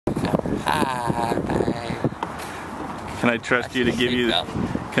Can I trust you to give you?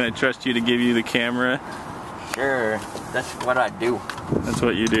 Can I trust you to give you the camera? Sure. That's what I do. That's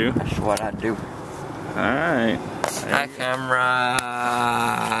what you do? That's what I do. Alright. Hi, camera.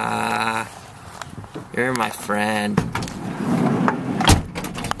 You're my friend.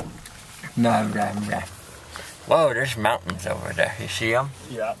 Whoa, there's mountains over there. You see them?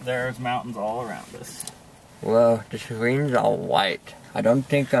 Yeah, there's mountains all around us. Whoa, the screen's all white. I don't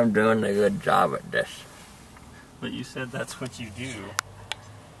think I'm doing a good job at this. But you said that's what you do.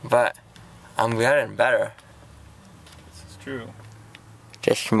 But I'm getting better. This is true.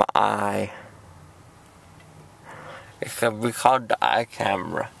 Just my eye. It could be called the eye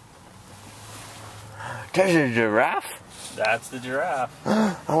camera. There's a giraffe. That's the giraffe.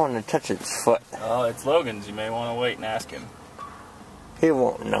 I want to touch its foot. Oh, it's Logan's. You may want to wait and ask him. He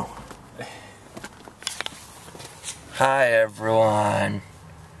won't know. Hi, everyone.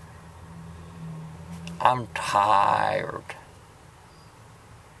 I'm tired.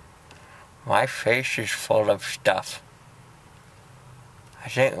 My face is full of stuff. I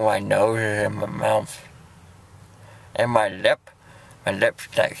think my nose is in my mouth. And my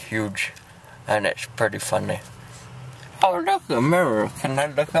lip's like huge. And it's pretty funny. Oh, look, a mirror. Can I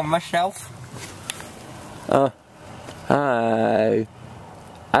look at myself? Hi.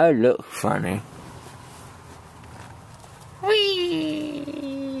 I look funny.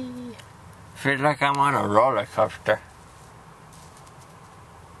 Whee! Feel like I'm on a roller coaster.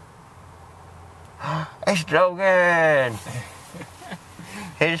 It's Logan!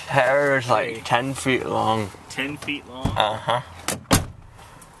 His hair is like 10 feet long. 10 feet long? Uh-huh.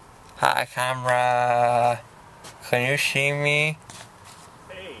 Hi, camera. Can you see me?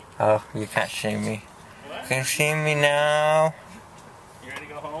 Hey. Oh, you can't see me. What? Can you see me now? You ready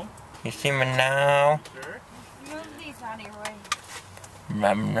to go home? You see me now? Sure. Move these out of your way.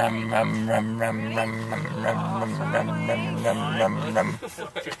 Rum, rum, rum, rum, rum, rum, rum, rum, rum, rum, rum, rum, rum.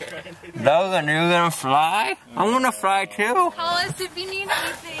 Logan, are you gonna fly? I wanna fly too. Call us if you need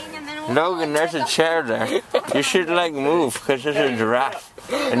anything, and then we'll Logan, there's a chair there. You should like move, because there's a giraffe.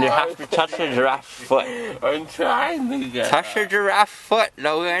 And you have to touch the giraffe's foot. I'm trying to get Touch the giraffe's foot,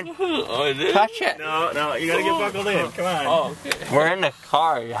 Logan. Touch it. No, you gotta get buckled in. Come on. Oh, okay. We're in the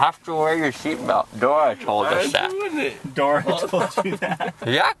car. You have to wear your seatbelt. Dora told us that. I'm doing it. Dora told you that.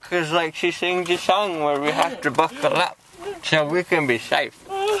 Yeah, because like she sings a song where we have to buckle up so we can be safe.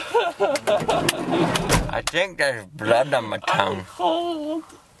 I think there's blood on my tongue. Cold.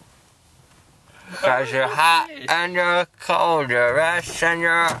 Because you're hot and you're cold, you're rest and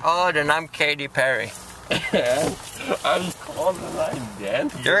you're old, and I'm Katy Perry. I'm cold and I'm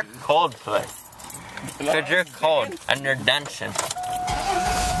dancing. You're Coldplay. Because you're cold and you're dancing.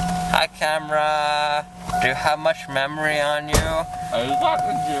 Hi, camera. Do you have much memory on you? I got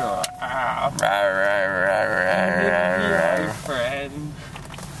the giraffe. My friend.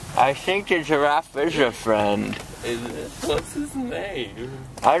 I think the giraffe is a friend. What's his name?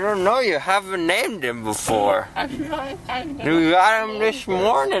 I don't know, you haven't named him before. I feel like I know. You got him this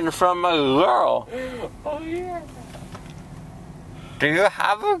morning from a girl. Oh, yeah. Do you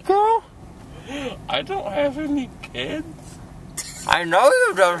have a girl? I don't have any kids. I know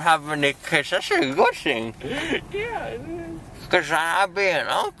you don't have any kids, that's a good thing. Yeah, it is. Because I'll be an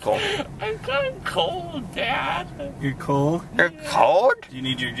uncle. I'm kind of cold, Dad. You're cold? You're cold? Do you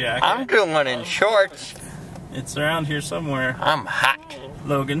need your jacket? I'm doing it in shorts. It's around here somewhere. I'm hot.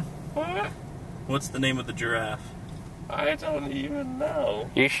 Logan, What? what's the name of the giraffe? I don't even know.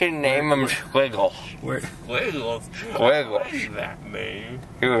 You should name him Squiggles. Where? Squiggles. Squiggles. I like that name.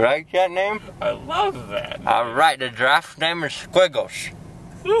 You like that name? I love that name. Alright, the giraffe's name is Squiggles.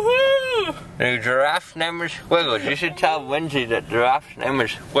 Woohoo! The giraffe's name is Squiggles. You should tell Lindsay that the giraffe's name is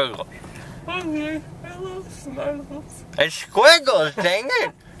Squiggles. Okay, I love snuggles. It's Squiggles, dang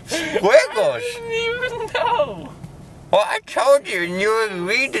it! Squiggles! I didn't even know. Well, I told you, and you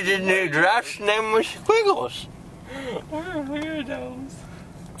agreed that the giraffe's name was Squiggles. We're weirdos.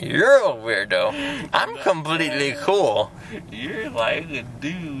 You're a weirdo. I'm completely cool. You're like a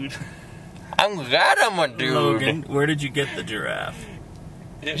dude. I'm glad I'm a dude. Logan, where did you get the giraffe?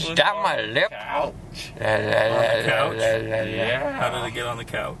 It Is was that on my the lip? couch. couch? Yeah. How did it get on the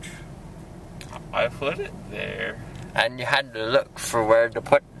couch? I put it there. And you had to look for where to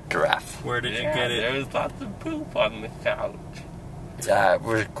put the giraffe. Where did you Yeah, get there it? was lots of poop on the couch. Yeah, it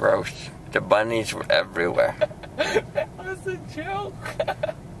was gross. The bunnies were everywhere. That was a joke.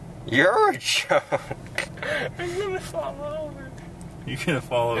 You're a joke. I'm gonna fall over. You're gonna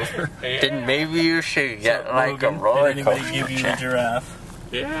fall over. Then maybe you should get So, like Logan, a roller did anybody coaster give you the chair. giraffe?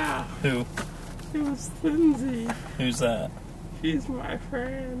 Yeah, Who? it was Lindsay. Who's that? She's my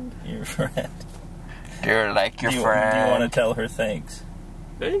friend. Your friend. You're like your Do friend. you want to tell her thanks?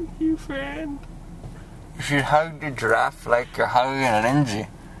 Thank you, friend. You should hug the giraffe like you're hugging Lindsay.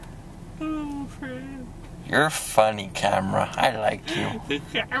 Oh, friend. You're funny, camera. I like you. The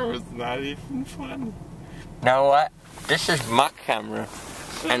camera's not even funny. You know what? This is my camera.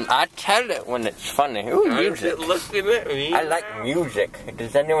 And I tell it when it's funny. Ooh, music. Looking at me. I like music.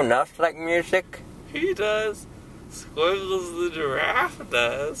 Does anyone else like music? He does. Squiggles the giraffe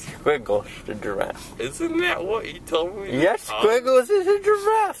does. Squiggles, the giraffe. Isn't that what you told me? Yes, Squiggles is a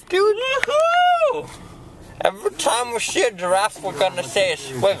giraffe, dude. Woohoo! Every time we see a giraffe, we're gonna say it's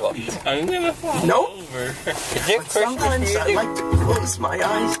Squiggles. I'm gonna fall over. Is it Christmas Sometimes I music? like to close my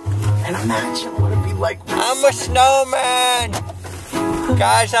eyes and imagine what it'd be like. I'm a snowman!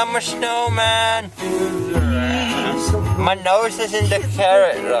 Guys, I'm a snowman! My nose is in the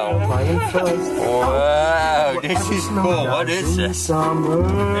carrot, though. Wow, this is cool. What is this?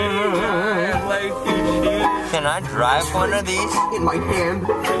 Can I drive one of these? In my hand,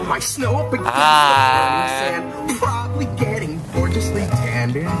 my snow up against the sand, probably getting gorgeously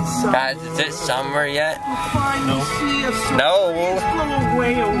tanned inside. Guys, is it summer yet? No. No.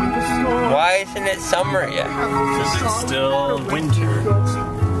 Why isn't it summer yet? Because it's still winter.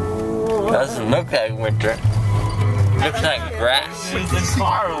 Doesn't look like winter. Looks like grass. There's a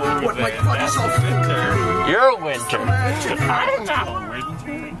car over What my there. fucking That's self winter. You're winter. I'm not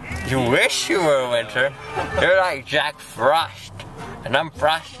winter. You wish you were winter. You're like Jack Frost. And I'm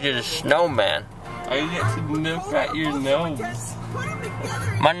Frosty the Snowman. I get to nip at your nose.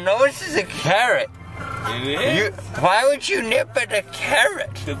 My nose is a carrot. It is? Why would you nip at a carrot?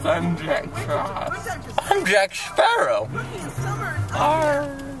 Because I'm Jack Frost. I'm Jack Sparrow.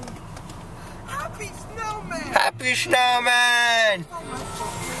 Arr. Happy Snowman!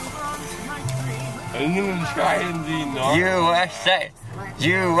 I'm gonna try and be normal. USA!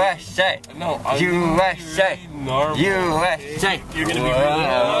 USA! No, I'm USA! gonna be normal. USA! You're gonna be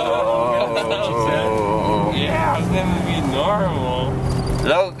Whoa. Yeah, I'm gonna be normal.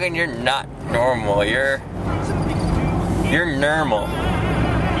 Logan, you're not normal. You're normal.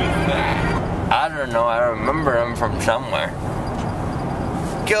 Who's that? I don't know. I remember him from somewhere.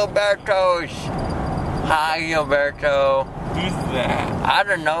 Gilberto's. Hi, Gilberto. Who's that? I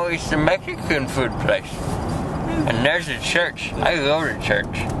don't know. It's the Mexican food place. And there's a church. I go to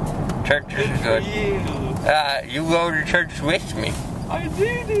church. Church is good. You go to church with me. I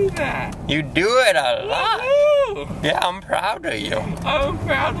do that. You do it a lot. Woohoo! Yeah, I'm proud of you. I'm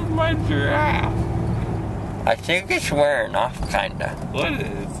proud of my giraffe. I think it's wearing off, kinda. What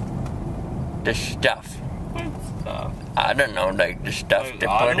is? The stuff. What stuff? I don't know, like the stuff Like they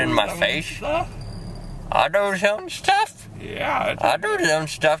put in my AutoZone face. Stuff? AutoZone stuff? Yeah. AutoZone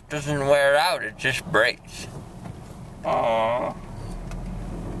stuff doesn't wear out, it just breaks. Aww.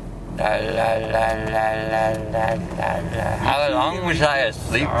 La la la la la la la la. How long was I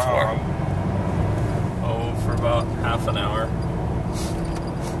asleep for? Oh, for about half an hour.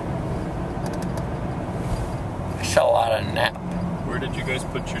 It's a lot of nap. Where did you guys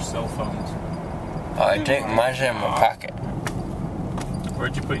put your cell phones? Oh, I think mine's in my pocket.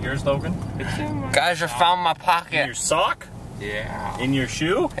 Where'd you put yours, Logan? It's in my... Guys, I found my In your pocket. sock? Yeah. In your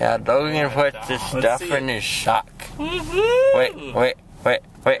shoe? Yeah, Logan put this Let's stuff see in it. his sock. Woohoo! Wait.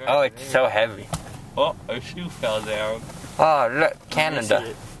 Oh, it's so heavy. Oh, a shoe fell down. Oh, look, Let me see Canada.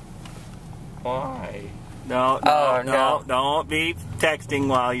 it. Why? No, Oh, no. don't be texting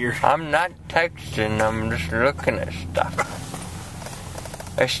while you're... I'm not texting, I'm just looking at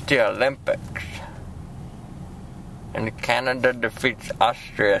stuff. It's the Olympics. And Canada defeats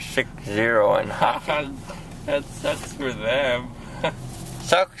Austria 6-0 in hockey. That sucks for them.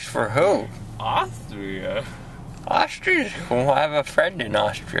 Sucks for who? Austria. Austria's cool. I have a friend in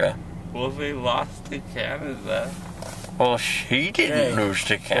Austria. Well, they lost to Canada. Well, she didn't Hey, lose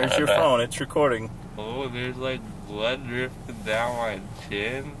to Canada. There's your phone, it's recording. Oh, there's like blood dripping down my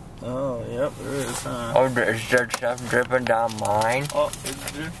chin. Oh, yep, there is, huh? Oh, is there stuff dripping down mine? Oh,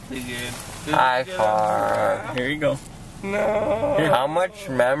 it's drifting in. Did Hi, it get Clark. up? Here you go. No. How much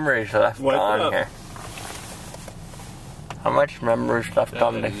memory's left Wipe it on up. here? How much memory's left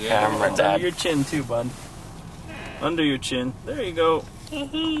on the camera, It's under Dad? your chin too, bud. Under your chin. There you go.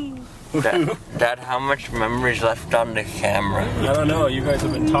 Dad, how much memory's left on the camera? I don't know, you guys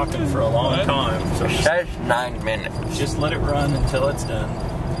have been talking for a long time, so It says 9 minutes. just let it run until it's done.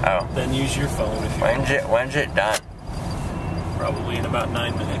 Oh. Then use your phone if you want. When's it done? Probably in about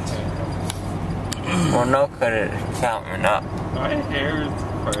 9 minutes. Well, no, cause it's counting up. My hair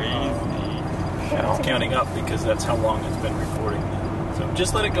is crazy. So It's counting up because that's how long it's been recording. So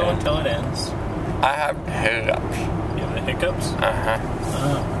just let it go until it ends. I have the hiccups. You have the hiccups? Uh-huh.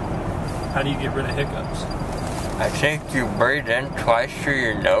 Oh. How do you get rid of hiccups? I think you breathe in twice through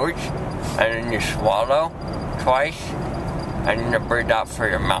your nose, and then you swallow twice, and then you breathe out through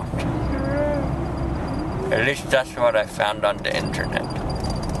your mouth. At least that's what I found on the internet.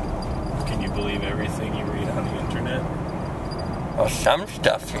 Can you believe everything you read on the internet? Well, some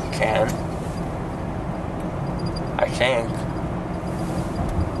stuff you can. I think.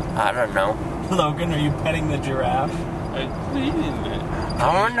 I don't know. Logan, are you petting the giraffe? I'm cleaning it.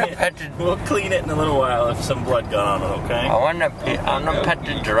 I want to pet the. We'll clean it in a little while if some blood got on it, okay? I want to pet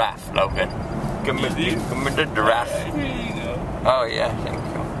the giraffe, Logan. Give me the giraffe. Here you go. Oh yeah, thank you.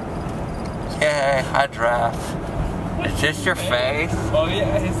 Yay, hi giraffe. Is this your face? Oh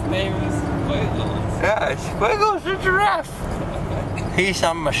yeah, his name is Squiggles. Yeah, Squiggles the giraffe. He's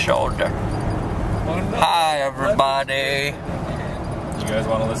on my shoulder. Oh, no. Hi everybody. You guys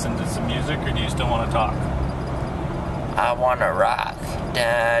want to listen to some music, or do you still want to talk? I wanna rock.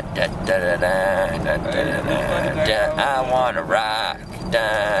 Da, da, da, da, da, da, da, da. I wanna rock.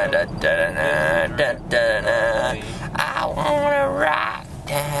 Da, da, da, da, da, da, da. I wanna rock.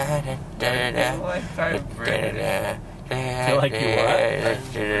 Da, da, da, da, da. Feel like you what?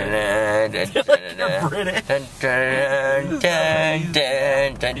 British. I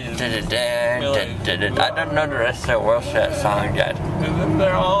don't know the rest of the words to that song yet. And then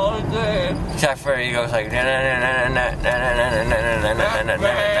they're all good. Except for he goes like.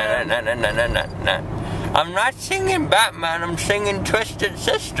 I'm not singing Batman, I'm singing Twisted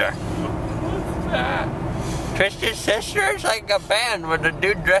Sister. What's that? Twisted Sister is like a band where the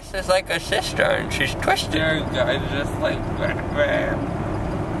dude dresses like a sister and she's twisted. You're a guy just like Batman.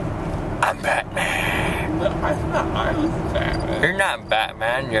 I'm Batman. No, I thought I was Batman. You're not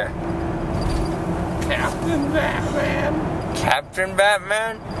Batman, you're Captain Batman. Captain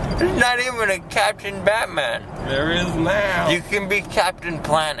Batman? There's not even a Captain Batman. There is now. You can be Captain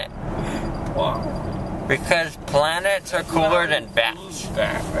Planet. Wow. Because planets are cooler than bats.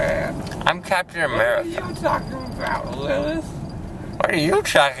 Batman. I'm Captain What are America. you talking about, Willis? What are you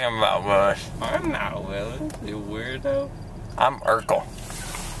talking about, Willis? I'm not Willis, you weirdo. I'm Urkel.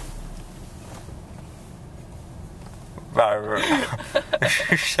 You're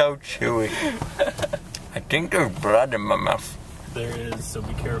so chewy. I think there's blood in my mouth. There is, so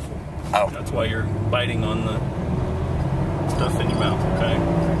be careful. Oh. That's why you're biting on the stuff in your mouth, okay?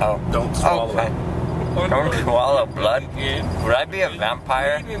 Oh. Don't swallow Okay. it. Don't swallow blood. Again. Would I be a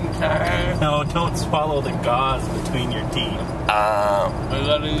vampire? Eating time. No, don't swallow the gauze between your teeth. I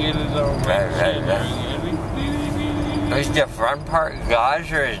gotta get it on my Is the front part gauze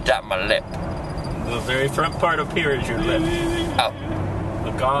or is that my lip? The very front part up here is your lip. Oh.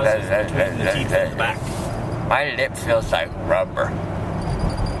 The gauze is between the teeth and the back. My lip feels like rubber.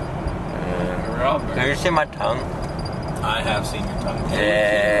 Rubber. Can you see my tongue? I have seen your tongue.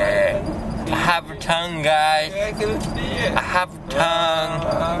 Yeah. I have a tongue, guys. I can see it. I have a tongue.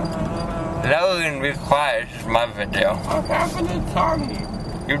 Logan, be quiet. This is my video. I'm having a tongue.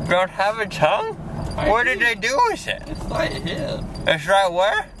 You don't have a tongue? What did they do with it? It's like here. It's right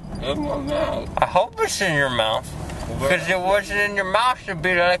where? In my mouth. I hope it's in your mouth. Because if it wasn't in your mouth, it'd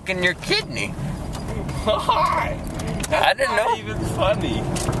be like in your kidney. Why? I didn't know. Not even funny.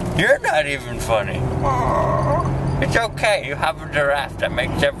 You're not even funny. Aww. It's okay. You have a giraffe that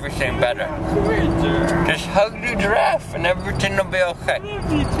makes everything better. Come here, giraffe. Just hug the giraffe and everything will be okay. Come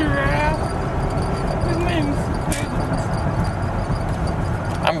here, giraffe. His name's Squiggles.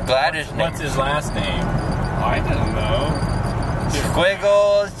 I'm glad his name. What's his last name? I don't know.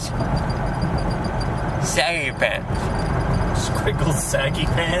 Squiggles. Saggy pants. Squiggles Saggy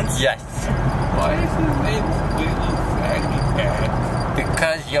Pants? Yes. Why is his name Squiggles Saggy Pants?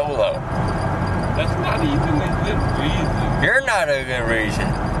 Because YOLO. That's not even a good reason. You're not a good reason.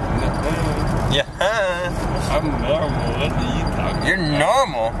 Yeah. I'm normal. What are you talking about? You're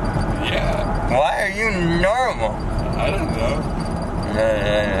normal. Yeah. Why are you normal? I don't know.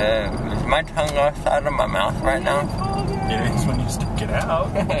 Is my tongue outside of my mouth right now? It is when you stick it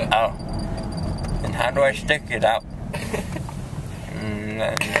out. Oh. And how do I stick it out?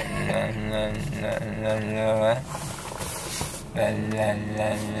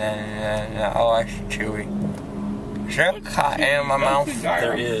 Oh, that's chewy. Is there cotton in my mouth?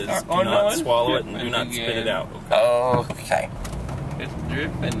 There is. Do not swallow it and do not spit it out. Okay. It's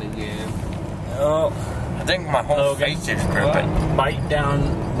dripping again. Oh, I think my whole face is dripping. bite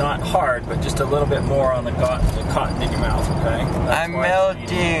down, not hard, but just a little bit more on the cotton in your mouth, okay? I'm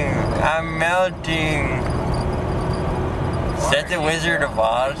melting. I'm melting. Is that the Wizard of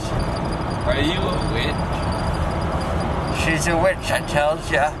Oz? Are you a witch? She's a witch, I tells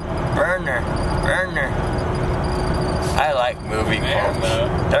ya. Burn her. Burn her. I like movie quotes.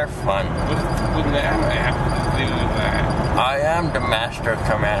 They're fun. What would Nana have to do with that? I am the master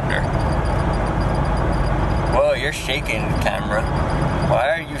commander. Whoa, you're shaking the camera. Why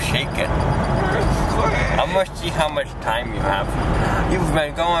are you shaking? I must see how much time you have. You've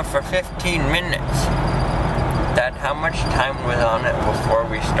been going for 15 minutes. Dad, how much time was on it before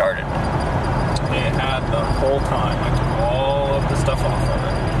we started? It had the whole time. I took all of the stuff off of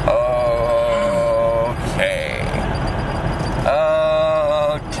it. Okay.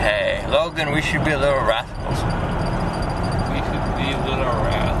 Okay. Logan, we should be little rascals. We should be little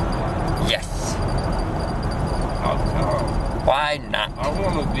rascals. Yes. How come? Why not? I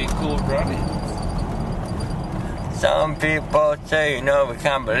want to be cool running. Some people say, you know, we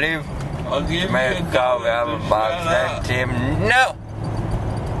can't believe I'll give you a America, we have a bobsled team. No!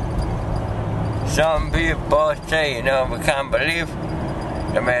 Some people say, you know, we can't believe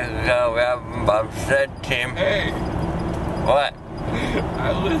America, we have a bobsled team. Hey, What?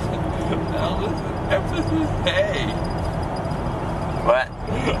 I listen. Emphasis, hey. What?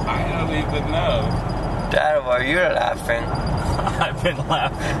 I don't even know. Dad, why are you laughing? I've been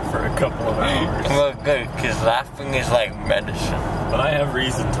laughing for a couple of hours. Well, good, because laughing is like medicine. But I have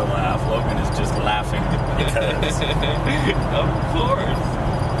reason to laugh. Logan is just laughing because. Of course.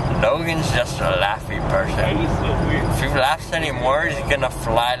 Logan's just a laughy That person. is so weird. If he laughs anymore, he's gonna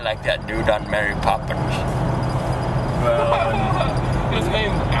fly like that dude on Mary Poppins. Well, His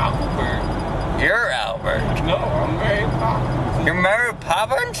name's Albert. You're Albert. No, I'm Mary Poppins. You're Mary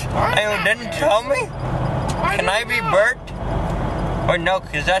Poppins? And you didn't tell me? Can I be Bert? Or no,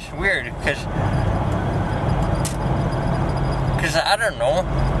 because that's weird, because I don't know.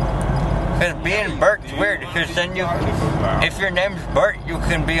 Because being Bert's weird, because then you, if your name's Bert, you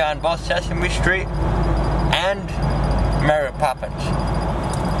can be on both Sesame Street and Mary Poppins.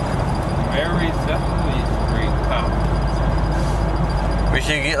 Mary Sesame Street Poppins. We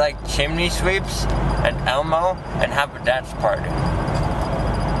should get like chimney sweeps and Elmo and have a dance party.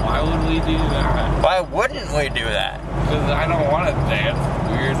 Why would we do that? Why wouldn't we do that? Because I don't want to dance,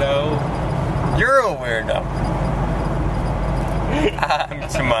 weirdo. You're a weirdo. I'm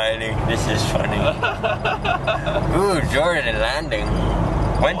smiling. This is funny. Ooh, Jordan landing.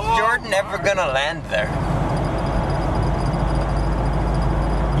 When's Jordan ever gonna land there?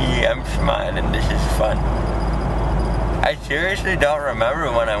 Yeah, I'm smiling. This is fun. I seriously don't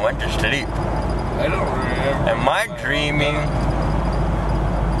remember when I went to sleep. I don't remember. Am I dreaming?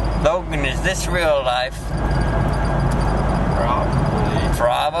 Logan, is this real life? Probably.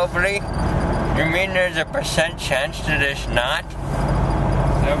 Probably. You mean there's a % chance that it's not?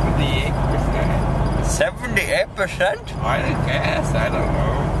 78%. 78%? I guess. I don't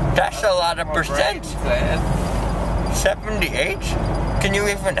know. That's a lot of My brain percent. said. 78? Can you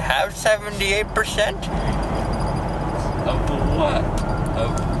even have 78%? Of what?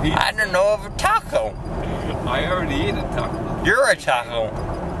 Of pizza? I don't know, of a taco. I already ate a taco. You're a taco.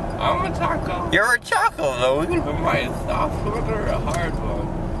 I'm a taco. You're a taco, Logan. Am I a soft one or a hard one?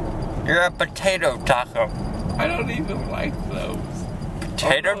 You're a potato taco. I don't even like those.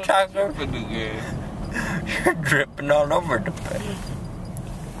 Potato I'm taco? tripping again. You're dripping all over the place.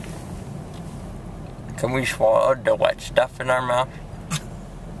 Can we swallow the wet stuff in our mouth?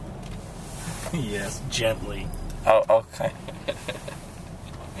 yes, gently. Oh, okay.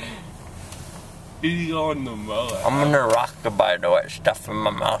 He's going to mow it. I'm gonna rockabye the wet stuff in my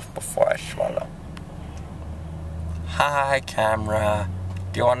mouth before I swallow. Hi, camera.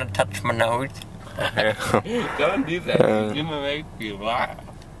 Do you want to touch my nose? Don't do that. You're gonna make me laugh.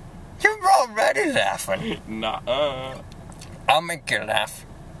 You're already laughing. Nuh-uh. I'll make you laugh.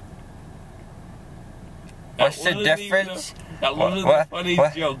 What's the difference? That wasn't a funny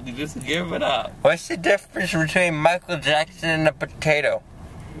joke. You just give it up. What's the difference between Michael Jackson and a potato?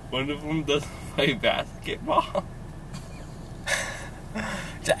 One of them doesn't play basketball.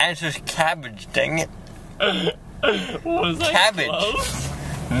 The answer's cabbage, dang it. Was I Cabbage. close?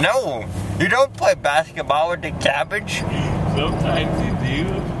 No, you don't play basketball with the cabbage. Sometimes you do.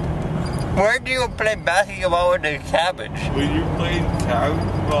 Where do you play basketball with the cabbage? When you're playing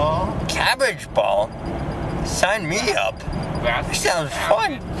cabbage ball. Cabbage ball? Sign me up. That's Sounds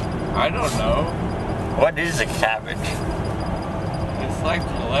cabbage. fun. I don't know. What is a cabbage? It's like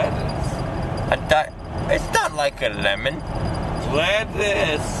lettuce. I thought it's not like a lemon.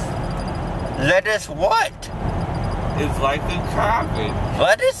 Lettuce. Lettuce what? It's like a cabbage.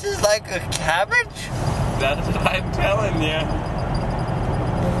 Lettuce is like a cabbage? That's what I'm telling you.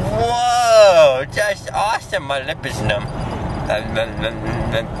 Whoa, that's awesome. My lip is numb.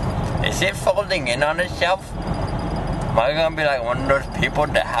 Is it folding in on itself? Am I gonna be like one of those people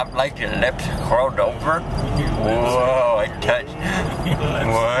that have like your lips curled over? Whoa, I touched.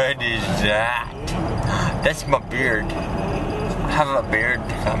 What is that? That's my beard. I have a beard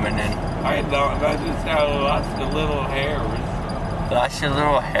coming in. I don't. I just have lots of little hairs. Lots of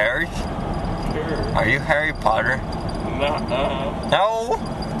little hairs? Sure. Are you Harry Potter? No. No.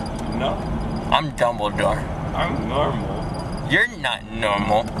 No. I'm Dumbledore. I'm normal. You're not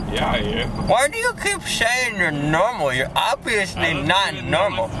normal. Yeah, I am. Why do you keep saying you're normal? You're obviously not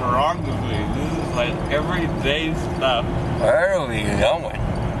normal. What's wrong with me? This is like everyday stuff. Where are we going?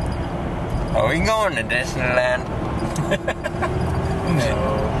 Are we going to Disneyland?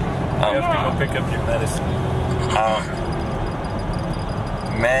 No. You have to go pick up your medicine.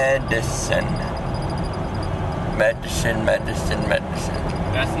 Medicine.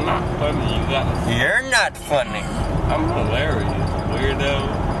 That's not funny. You gotta. You're not funny. I'm hilarious, weirdo.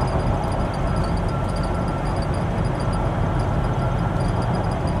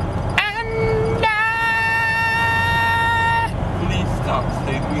 Please stop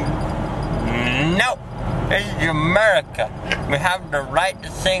singing. No. This is America. We have the right to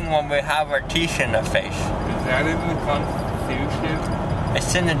sing when we have our teeth in the face. Is that in the Constitution?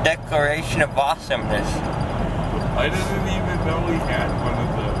 It's in the Declaration of Awesomeness. I didn't even know we had one of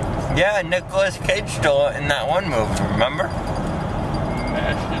those. Yeah, Nicolas Cage stole it in that one movie, remember?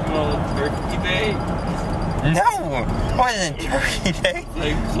 National Turkey Day? No, it wasn't Turkey Day.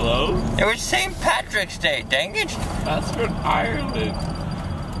 Like close? It was St. Patrick's Day, dang it. That's from Ireland.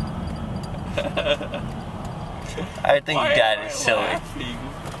 I think Why that am is I silly. laughing?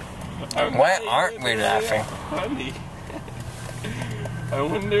 Why aren't we laughing? Funny. I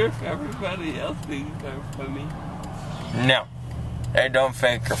wonder if everybody else thinks I'm funny. No, they don't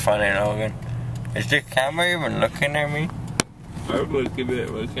think you're funny, Logan. Is the camera even looking at me? I'm looking at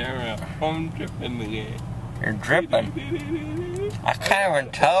my camera. I'm dripping again. You're dripping. I can't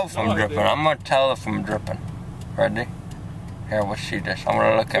even tell if I'm dripping. I'm gonna tell if I'm dripping. Ready? Here, we'll see this. I'm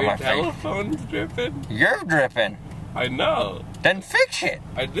gonna look at Your my face. telephone's dripping? You're dripping. I know. Then fix it.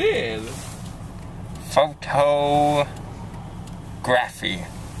 I did. Photography.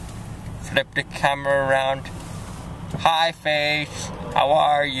 Flip the camera around. Hi, face. How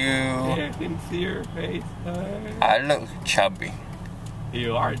are you? I can see your face. I look chubby.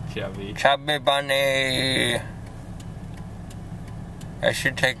 You are chubby. Chubby bunny. I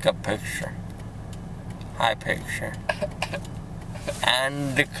should take a picture. Hi, picture.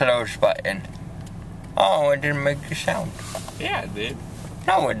 And the close button. Oh, it didn't make a sound. Yeah, it did.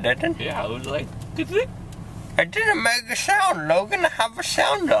 No, it didn't. Yeah, I was like, "Ka-zick." It didn't make a sound, Logan. I have a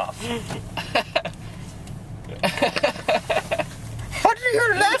sound off. What are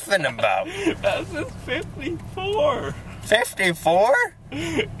you laughing about? That says 54. 54?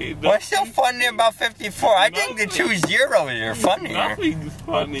 What's so funny about 54? I think the two zeros are funnier. Nothing's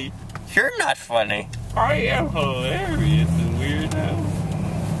funny. You're not funny. I am hilarious and weirdo.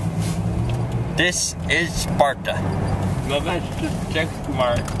 This is Sparta. No, that's just check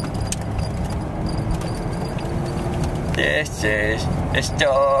mark. This is the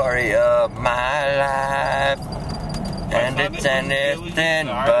story of my life. And it's anything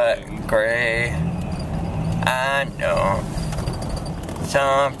but gray. I know.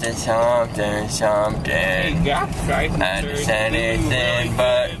 Something. Hey, gosh, guys, And it's anything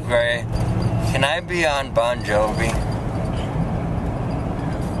but gray. Can I be on Bon Jovi?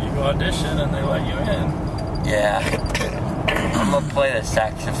 You go audition and they let you in. Yeah. I'm gonna play the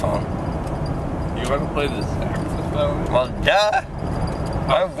saxophone. You want to play the saxophone? Well, duh.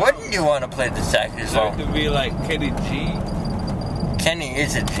 Why wouldn't you want to play the So it saxophone? could be like Kenny G. Kenny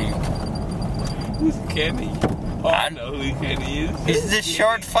is a G. Who's Kenny? Oh, I know who Kenny is. He's the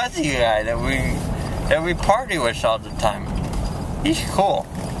short, fuzzy guy that we party with all the time. He's cool.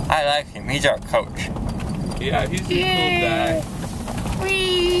 I like him. He's our coach. Yeah, he's a cool guy.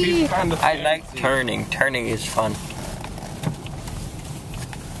 He's kind of I like turning. Turning is fun.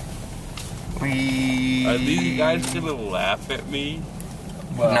 Are these guys gonna laugh at me?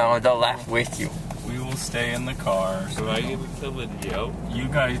 Well, No, they'll laugh with you. we will stay in the car. Am I gonna tell a joke? You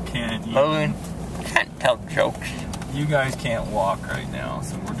guys can't. Logan, can't tell jokes. You guys can't walk right now,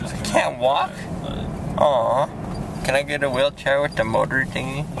 so we're just. Gonna Can't walk? let it- Aw. Can I get a wheelchair with the motor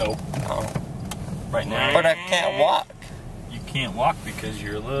thingy? Nope. Oh. Right now, But I can't walk. you can't walk because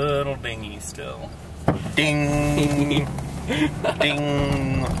you're a little dingy still. Ding.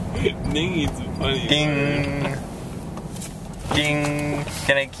 Ding. Ningy's a funny word. Ding. Ding.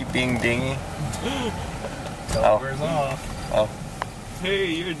 Can I keep being dingy? Cover's off. Oh.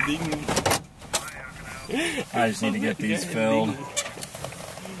 Hey, you're dingy. I just need to get these filled.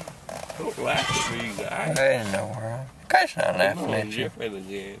 Don't laugh at me, guys. I didn't know where. Guy's not laughing at you. Different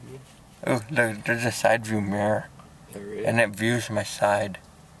again. Oh, look, there's a side view mirror. There is. And it views my side.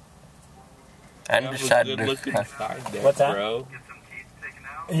 And That the was side good of the looking side there, What's that? bro.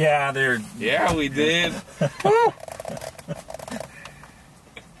 Yeah, they're. Yeah, we did.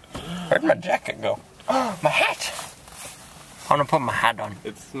 Where'd my jacket go? Oh, my hat! I want to put my hat on.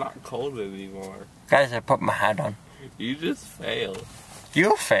 It's not cold anymore. Guys, I put my hat on. You just failed.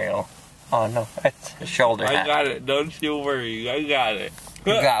 You fail. Oh no, it's a shoulder I hat. got it. Don't you worry. I got it.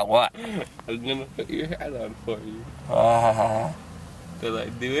 You got what? I'm gonna put your hat on for you. Did I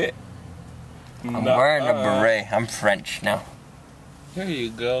do it? I'm wearing a beret. I'm French now. Here you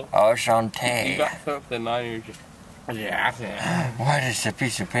go. Enchanté. You got something on your jacket. What is a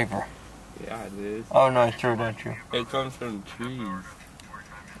piece of paper? Yeah, it is. Oh no, I threw it at you. It comes from trees.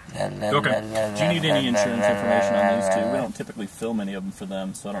 Okay. Do you need any insurance information on these two? We don't typically film any of them for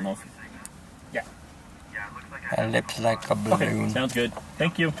them, so I don't know if... Yeah. My lips like a balloon. Okay, sounds good.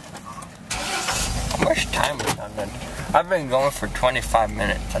 Thank you. How much time is on that? I've been going for 25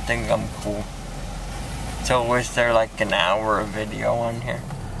 minutes. I think I'm cool. So was there like an hour of video on here?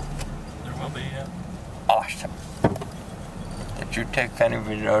 There will be, yeah. Awesome. Did you take any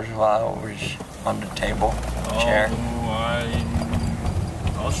videos while I was on the table? Chair?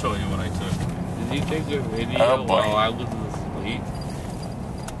 I'll show you what I took. Did you take a video while I was asleep?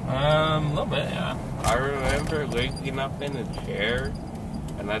 A little bit, yeah. I remember waking up in a chair,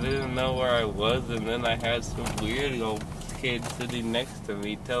 and I didn't know where I was, and then I had some weird old kid sitting next to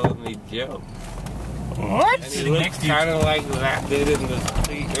me telling me jokes. What? And he looked kind of like that dude in the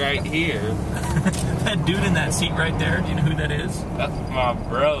seat right here. That dude in that seat right there, do you know who that is? That's my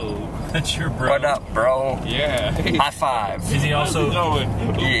bro. That's your bro. What up, bro? Yeah. High five. Is he also...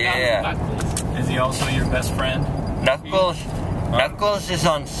 Yeah. Is he also your best friend? Knuckles? Knuckles is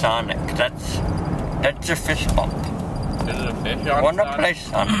on Sonic. That's a fish bump. Is it a fish on Wanna Sonic? play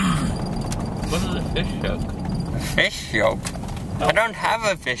Sonic? What is a fish joke? Fish joke? I don't have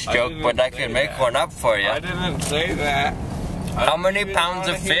a fish joke, but I can make one up for you. I didn't say that. How many pounds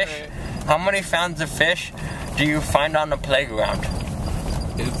of fish? How many pounds of fish do you find on the playground?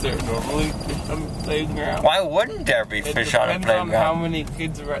 Is there normally fish on the playground? Why wouldn't there be fish on the It depends on how playground? many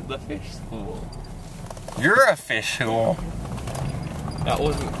kids are at the fish school. You're a fish school. That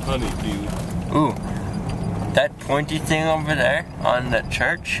wasn't funny, dude. Ooh, that pointy thing over there on the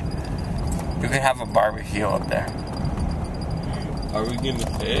church, you could have a barbecue up there. Are we gonna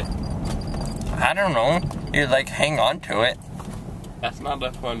fit? I don't know. You like hang on to it. That's not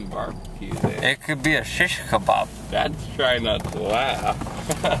a fun barbecue then. It could be a shish kebab. Dad's trying not to laugh.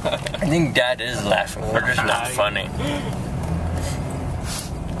 I think Dad is laughing. We're just not funny.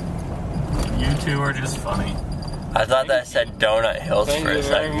 You two are just funny. I thought that said Donut Hills Thank for you a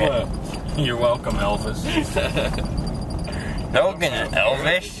very second. much. You're welcome, Elvis. Logan,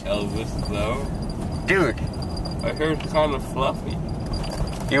 Elvis? Elvis, though. Dude, My hair's kind of fluffy.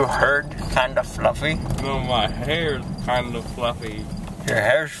 you heard kinda fluffy? No, my hair's kind of fluffy. Your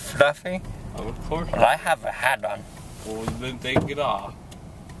hair's fluffy? Of course. Well, I have a hat on. Well, then take it off.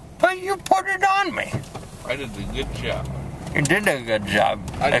 But you put it on me. I did a good job. You did a good job.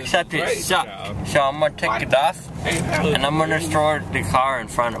 I did a Except it great sucked. job. So I'm gonna take it off Hey, that was and I'm gonna really- throw the car in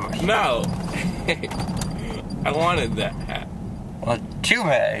front of us. No. I wanted that hat. Well, too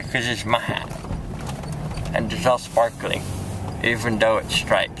bad, because it's my hat. And it's all sparkly, even though it's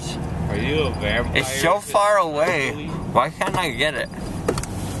stripes. Are you a vampire? It's so far away. Why can't I get it?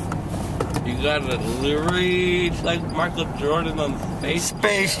 You gotta reach like Michael Jordan on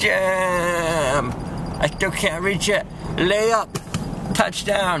Space Jam! I still can't reach it. Lay up.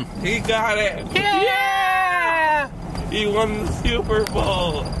 Touchdown. He got it. Yeah! He won the Super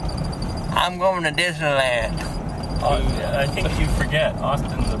Bowl. I'm going to Disneyland. I think you forget,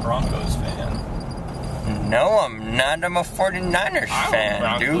 Austin's a Broncos fan. No, I'm not. I'm a 49ers fan,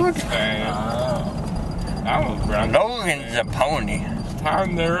 I'm a dude. Broncos fan. Oh. I'm a Broncos Logan's a pony. It's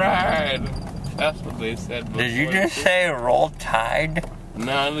time to ride. That's what they said before. Did you just say Roll Tide?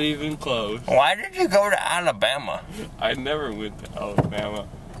 Not even close. Why did you go to Alabama? I never went to Alabama.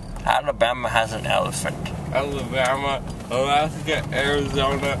 Alabama has an elephant. Alabama, Alaska,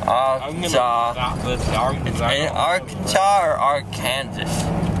 Arizona. I'm gonna Arkansas. stop this song. It's in Arkansas or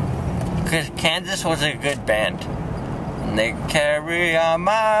Arkansas? Because Kansas was a good band. And they carry on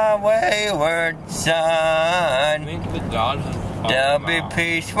my wayward I son. think the Dodgers is There'll falling be out.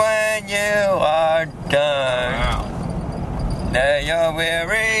 peace when you are done. Wow. Lay your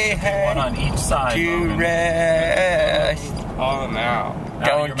weary One head on each side, to Logan. rest. Falling out. Out of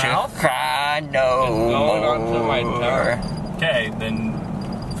Don't your you mouth? cry no It's going onto my more. tongue. Okay, then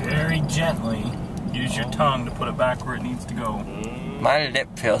Very gently use your tongue to put it back where it needs to go. My lip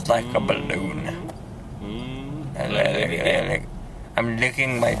feels like a balloon. I'm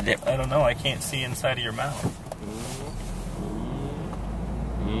licking my lip. I don't know, I can't see inside of your mouth.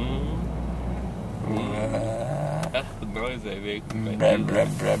 That's the noise I make. Blah, blah,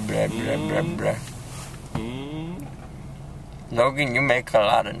 blah, blah, blah, blah, blah. Logan, you make a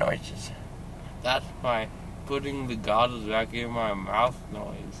lot of noises. That's my putting the goggles back in my mouth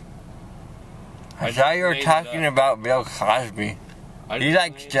noise. I thought you were talking about Bill Cosby. He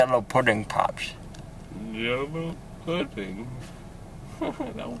likes Jello pudding pops. Jello pudding?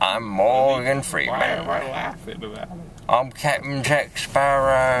 I'm Morgan Why Freeman. am I laughing about it? I'm Captain Jack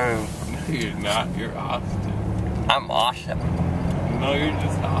Sparrow. No, you're not. You're Austin. I'm awesome. No, you're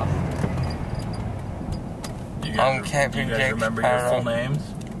just Austin. I'm Captain you guys Jack remember your Sparrow. full names?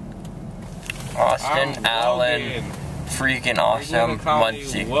 Austin I'm Allen, Logan. freaking You're awesome gonna call me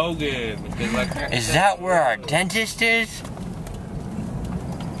Muncie. Logan, because I can't Is say that where our Logan. dentist is?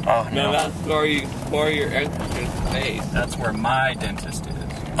 Oh No, no. that's where you for your extra space. That's where my dentist is.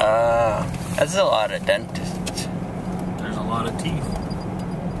 That's a lot of dentists. There's a lot of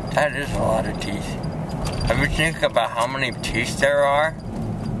teeth. That is a lot of teeth. Have you think about how many teeth there are?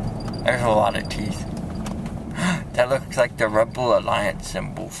 There's a lot of teeth. That looks like the Rebel Alliance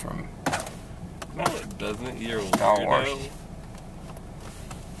symbol from No, it doesn't. You're a Star Wars. weirdo.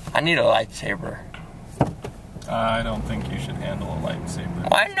 I need a lightsaber. I don't think you should handle a lightsaber.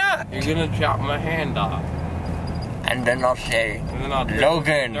 Why not? You're gonna chop my hand off. And then I'll say, And then I'll turn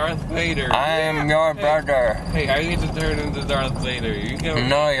Logan, into Darth Vader. I am your brother. Hey, I get to turn into Darth Vader. You can,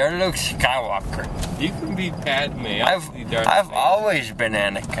 No, you're Luke Skywalker. you can be Padme. I'll be Darth I've Vader. always been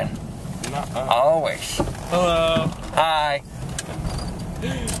Anakin. Nuh-uh. Always. Hello. Hi.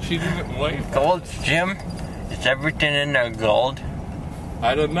 She didn't wave. Gold Jim? Is everything in there gold?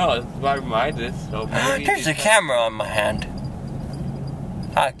 I don't know. It's by Midas, so maybe. There's a it's- camera on my hand.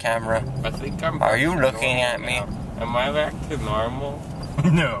 Hi, camera. I think I'm. Are you back to looking normal at me? now. Am I back to normal?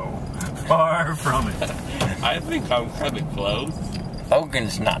 No, far from it. I think I'm kind of close.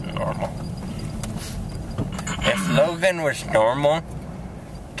 Logan's not normal. If Logan was normal,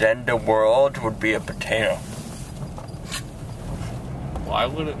 then the world would be a potato. Why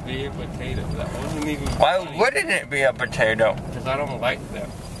would it be a potato? That wasn't even. Why wouldn't it be a potato? Because I don't like them.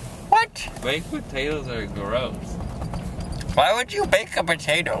 What? Baked potatoes are gross. Why would you bake a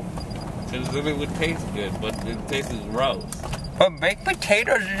potato? Because then it would taste good, but it tastes gross. But baked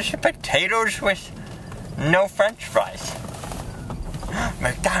potatoes are just potatoes with no french fries.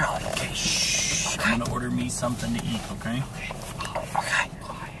 McDonald's. Okay, shh. I'm gonna order me something to eat, okay? Okay.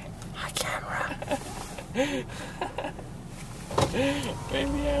 Hi, camera.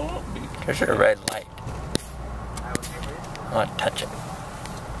 Maybe I won't be. There's a red light. I want to touch it.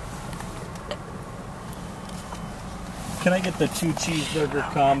 Can I get the 2 cheeseburger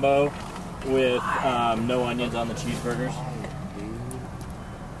combo with no onions on the cheeseburgers?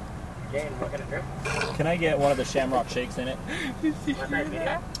 Can I get one of the Shamrock Shakes in it? Is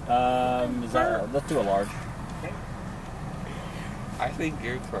that, let's do a large. I think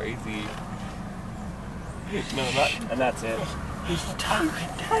you're crazy. No, not. And that's it.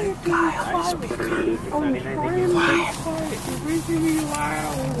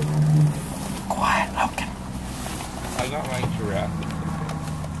 Quiet, Logan. I got my giraffe.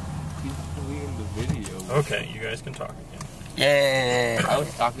 He's probably in the video. Okay, you guys can talk again. Yay. I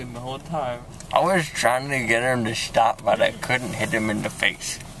was talking the whole time. I was trying to get him to stop, but I couldn't hit him in the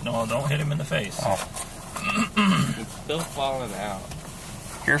face. No, don't hit him in the face. Oh, It's still falling out.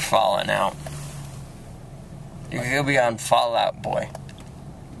 you're falling out. You could be on Fallout Boy.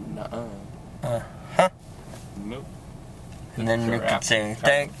 Nuh-uh. Huh? Nope. And then you could Giraffe sing, kind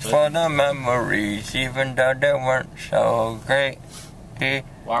thanks of for the memories, even though they weren't so great.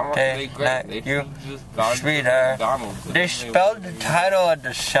 Why weren't they great? Like They you, should've just gone to sweetheart. McDonald's. They spelled the title of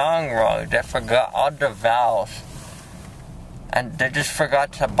the song wrong. They forgot all the vowels. And they just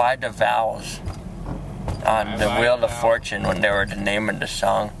forgot to buy the vowels on the Wheel of Fortune when they were naming the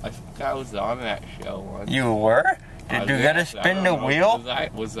song. I think I was on that show once. You were? Did you gotta spin the wheel?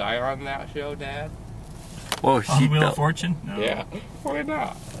 Was I on that show, Dad? Whoa, On the Wheel of seatbelt. Fortune? No. Yeah. Why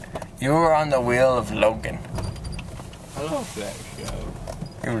not? You were on the Wheel of Logan. I love that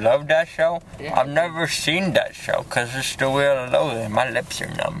show. You love that show? Yeah. I've never seen that show because it's the Wheel of Logan. My lips are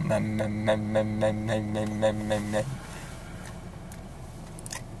numb.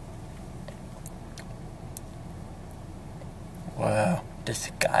 Wow, the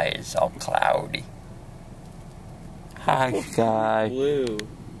sky is all cloudy. Hi, sky. Blue.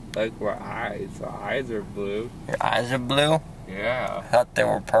 Like my eyes. My eyes are blue. Your eyes are blue? Yeah. I thought they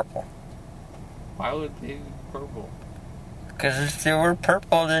were purple. Why would they be purple? Because if they were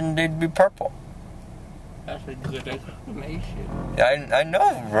purple, then they'd be purple. That's a good explanation. I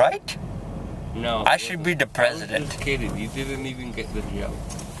know, right? No. I should be the I was president. just kidding. You didn't even get the joke.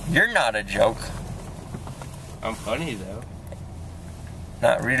 You're not a joke. I'm funny though.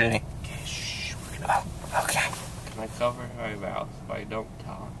 Not really. Oh, okay. Can I cover my mouth so I don't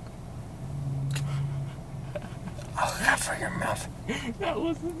talk? Oh, cover your mouth. That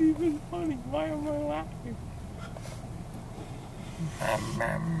wasn't even funny. Why am I laughing? I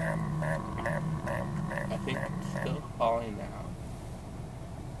think it's still falling out.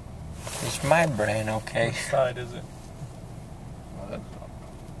 Is my brain okay? Which side is it? Oh, that's all.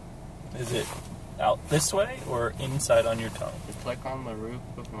 Is it out this way or inside on your tongue? It's like on the roof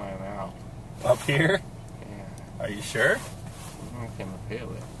of my mouth. Up here? Yeah. Are you sure? I can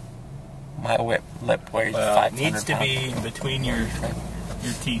feel it. My lip weighs Well, 500 it needs to pounds. be between your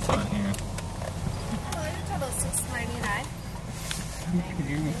teeth on here. Oh, it's about $6.99.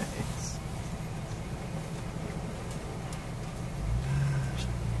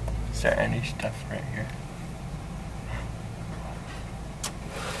 Is there any stuff right here?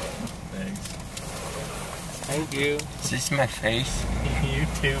 Thanks. Thank you. Is this my face? You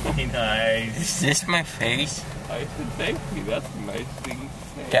too, be nice. Is this my face? I said thank you. That's a nice thing to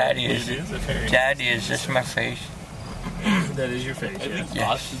say. Daddy, It is a very Daddy, is this my face? That is your face, I yeah. think Yes.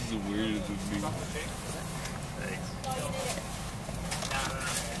 Austin's the weirdest of me. Thanks.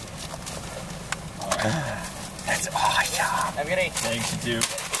 That's awesome. Have a good day. Thanks, you too.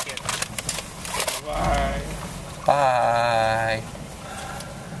 Bye. Bye.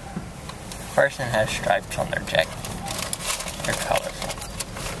 Person has stripes on their jacket. They're colorful.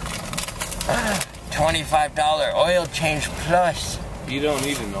 $25 oil change plus. You don't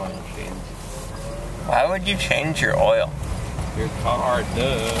need an oil change. Why would you change your oil? Your car,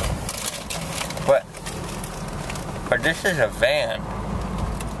 duh. But this is a van.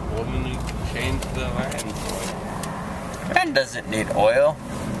 Well, then you can change the van oil. Van doesn't need oil.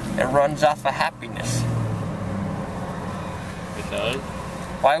 It runs off of happiness. It does?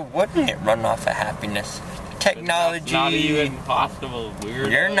 Why wouldn't it run off of happiness? Technology. That's not even possible,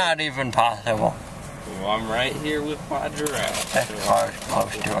 weirdo. You're not even possible. Well, I'm right here with my giraffe. That so car's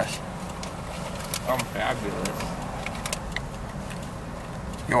close to us. I'm fabulous.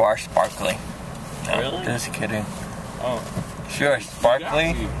 You are sparkly. No, Really? just kidding. Oh, If you were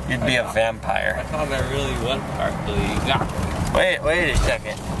sparkly, me. you'd be a I vampire. thought I really was sparkly. You got me. Wait a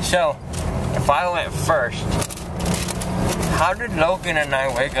second. So, if I went first, how did Logan and I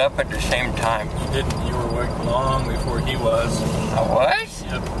wake up at the same time? You didn't. You were awake long before he was. I was?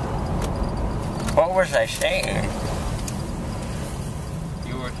 Yep. What was I saying?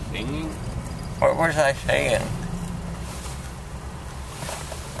 You were singing? What was I saying?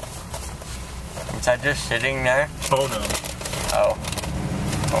 Was I just sitting there? Oh no. Oh.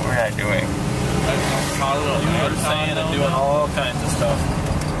 What was I doing? You were saying and doing all kinds of stuff.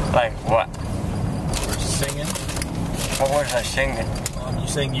 Like what? You were singing. What was I singing? You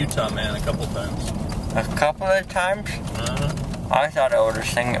sang Utah Man a couple times. A couple of times? I thought I would have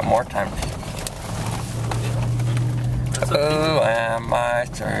sang it more times. That's Who okay. am I,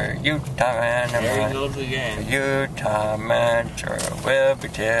 sir? Utah man, There he am I? goes again. Utah man, sure will be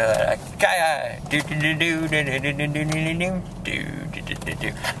till I die. Do do do do do do do do do do do do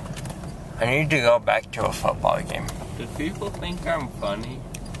do. I need to go back to a football game. Do people think I'm funny?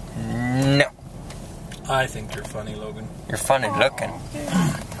 No, I think you're funny, Logan. you're funny looking.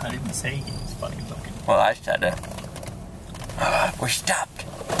 I didn't say he was funny looking. Well, I said it. We stopped.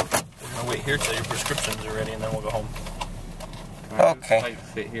 We're gonna wait here till your prescriptions are ready and then we'll go home. Can I just, Okay. like,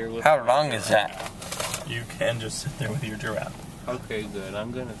 sit here with How my long is that? giraffe? You can just sit there with your giraffe. Okay, good.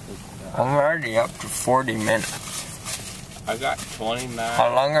 I'm gonna sit down. I'm already up to 40 minutes. I got 29. How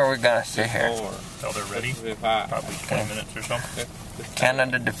long are we gonna sit here? More. Till they're ready. If I, Probably 20 minutes or so.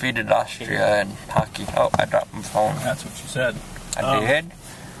 Canada defeated Austria in hockey. Oh, I dropped my phone. That's what you said. I did?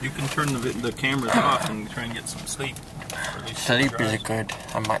 You can turn the cameras off and try and get some sleep. Or at least Sleep close your is eyes. good.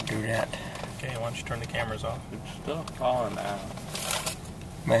 I might do that. Okay, why don't you turn the cameras off? It's still falling out.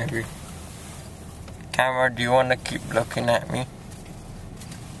 Maybe. Camera, do you want to keep looking at me?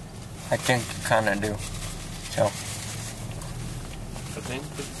 I think you kind of do. So, I think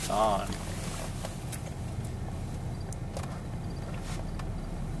it's on.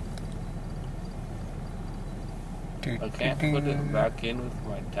 I can't put it back in with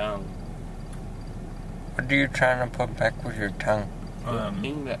my tongue. What are you trying to put back with your tongue? The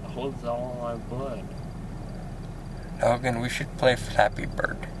thing that holds all my blood. Logan, we should play Flappy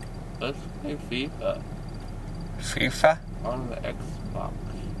Bird. Let's play FIFA. FIFA? On the Xbox.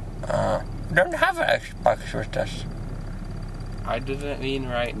 We don't have an Xbox with us. I didn't mean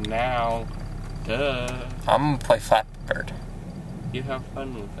right now. Duh. I'm gonna play Flappy Bird. You have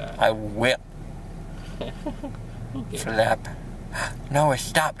fun with that. I will. Okay. Flap. No, it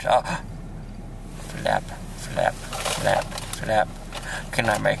stopped. Oh. Flap, flap, flap, flap. Can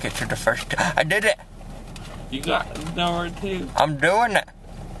I make it to the first? I did it! You got number 2. I'm doing it.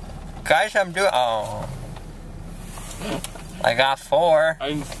 Guys, I'm doing. Oh. I got 4.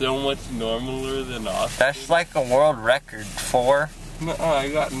 I'm so much normaler than Austin. That's like a world record. 4. Nuh-uh, I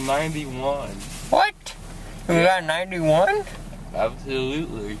got 91. What? You got 91?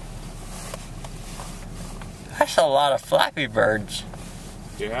 Absolutely. That's a lot of Flappy Birds.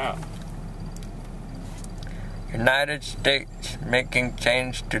 Yeah. United States making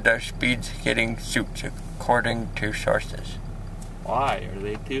change to their speed skating suits according to sources. Why? Are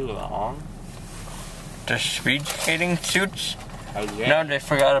they too long? The speed skating suits? I guess. No, they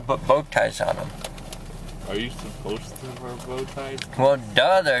forgot to put bow ties on them. Are you supposed to wear bow ties? Well,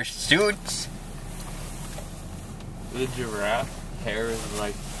 duh, they're suits. The giraffe hair is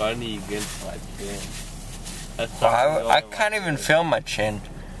like funny against my chin. That's Well, I can't even feel my chin.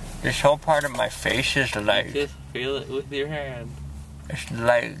 This whole part of my face is You like, just feel it with your hand. it's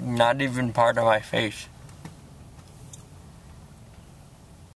like not even part of my face.